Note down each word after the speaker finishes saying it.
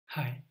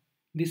Hi,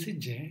 this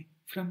is Jay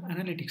from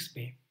Analytics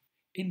Bay.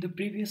 In the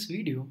previous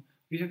video,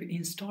 we have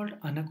installed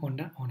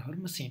Anaconda on our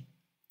machine.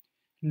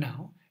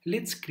 Now,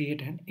 let's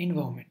create an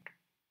environment.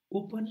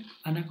 Open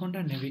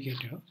Anaconda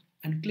Navigator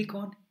and click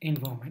on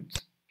Environments.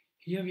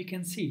 Here we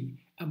can see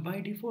a by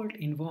default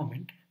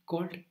environment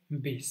called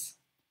Base.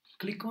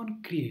 Click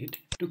on Create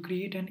to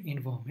create an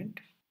environment.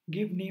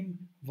 Give name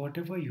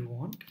whatever you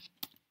want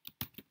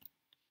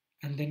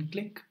and then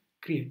click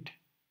Create.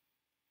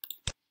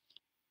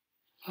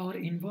 Our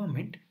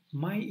environment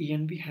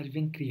MyEnv has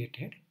been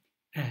created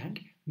and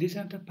these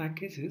are the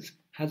packages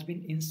has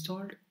been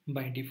installed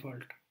by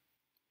default.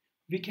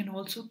 We can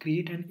also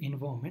create an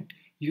environment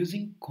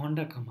using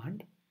Conda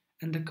command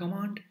and the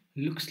command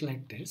looks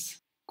like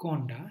this.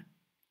 Conda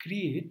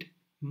create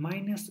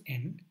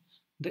 -n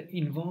the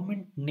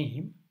environment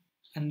name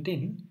and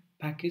then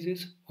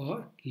packages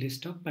or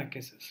list of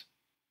packages.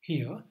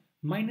 Here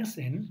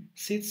 -n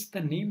sets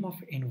the name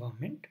of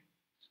environment.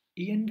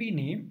 Env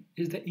name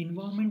is the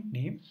environment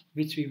name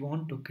which we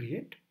want to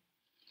create.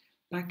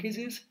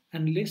 Packages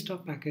and list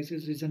of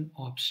packages is an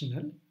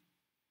optional.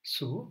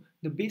 So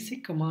the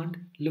basic command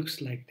looks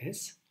like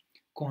this.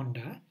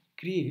 Conda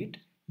create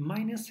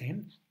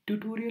 -n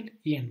tutorial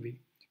env.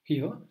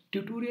 Here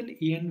tutorial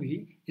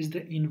env is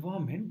the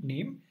environment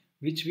name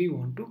which we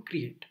want to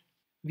create.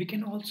 We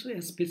can also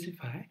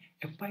specify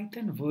a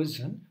Python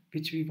version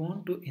which we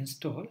want to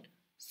install,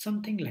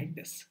 something like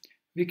this.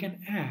 We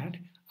can add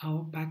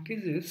our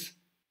packages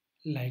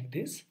like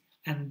this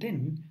and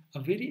then a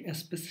very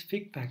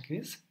specific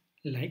package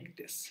like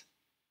this.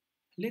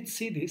 Let's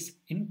see this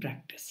in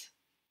practice.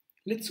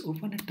 Let's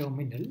open a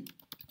terminal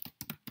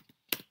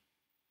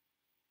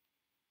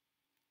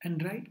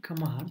and write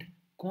command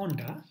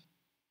conda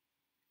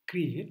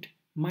create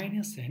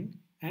 -n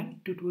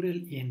and tutorial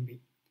env.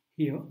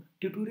 Here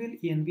tutorial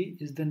env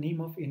is the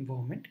name of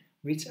environment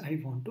which I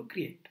want to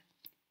create.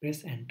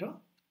 Press enter.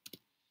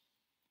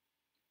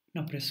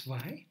 Now press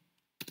Y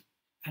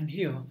and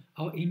here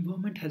our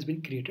environment has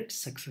been created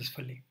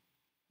successfully.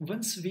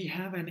 Once we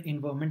have an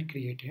environment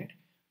created,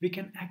 we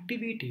can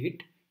activate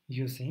it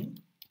using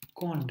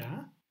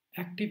conda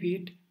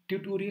activate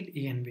tutorial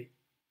env.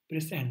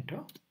 Press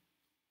enter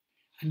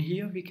and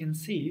here we can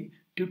see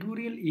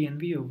tutorial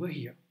env over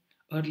here.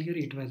 Earlier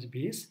it was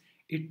base.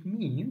 It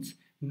means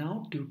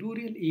now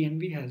tutorial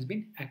env has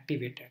been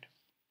activated.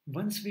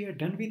 Once we are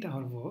done with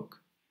our work,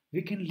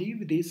 we can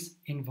leave this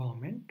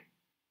environment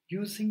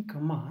using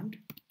command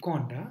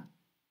conda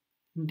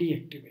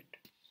deactivate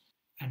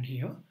and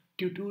here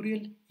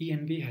tutorial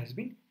env has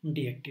been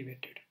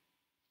deactivated.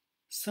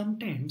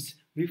 Sometimes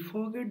we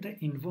forget the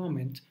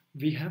environments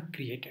we have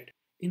created.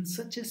 In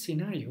such a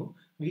scenario,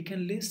 we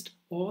can list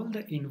all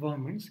the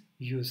environments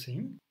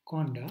using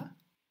Conda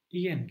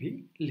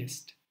Enb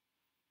List.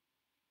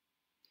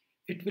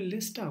 It will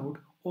list out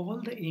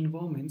all the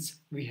environments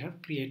we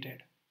have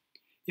created.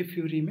 If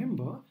you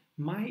remember,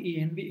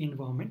 MyEnv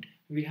environment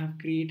we have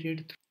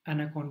created through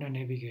Anaconda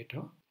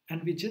Navigator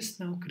and we just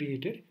now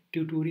created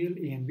tutorial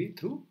env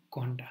through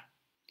Conda.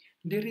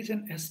 There is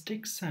an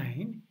asterisk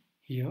sign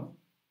here.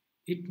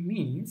 It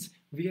means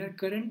we are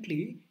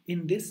currently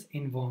in this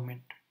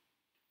environment.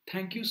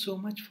 Thank you so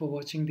much for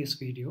watching this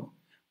video.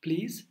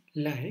 Please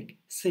like,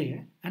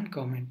 share and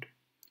comment.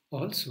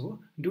 Also,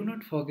 do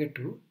not forget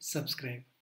to subscribe.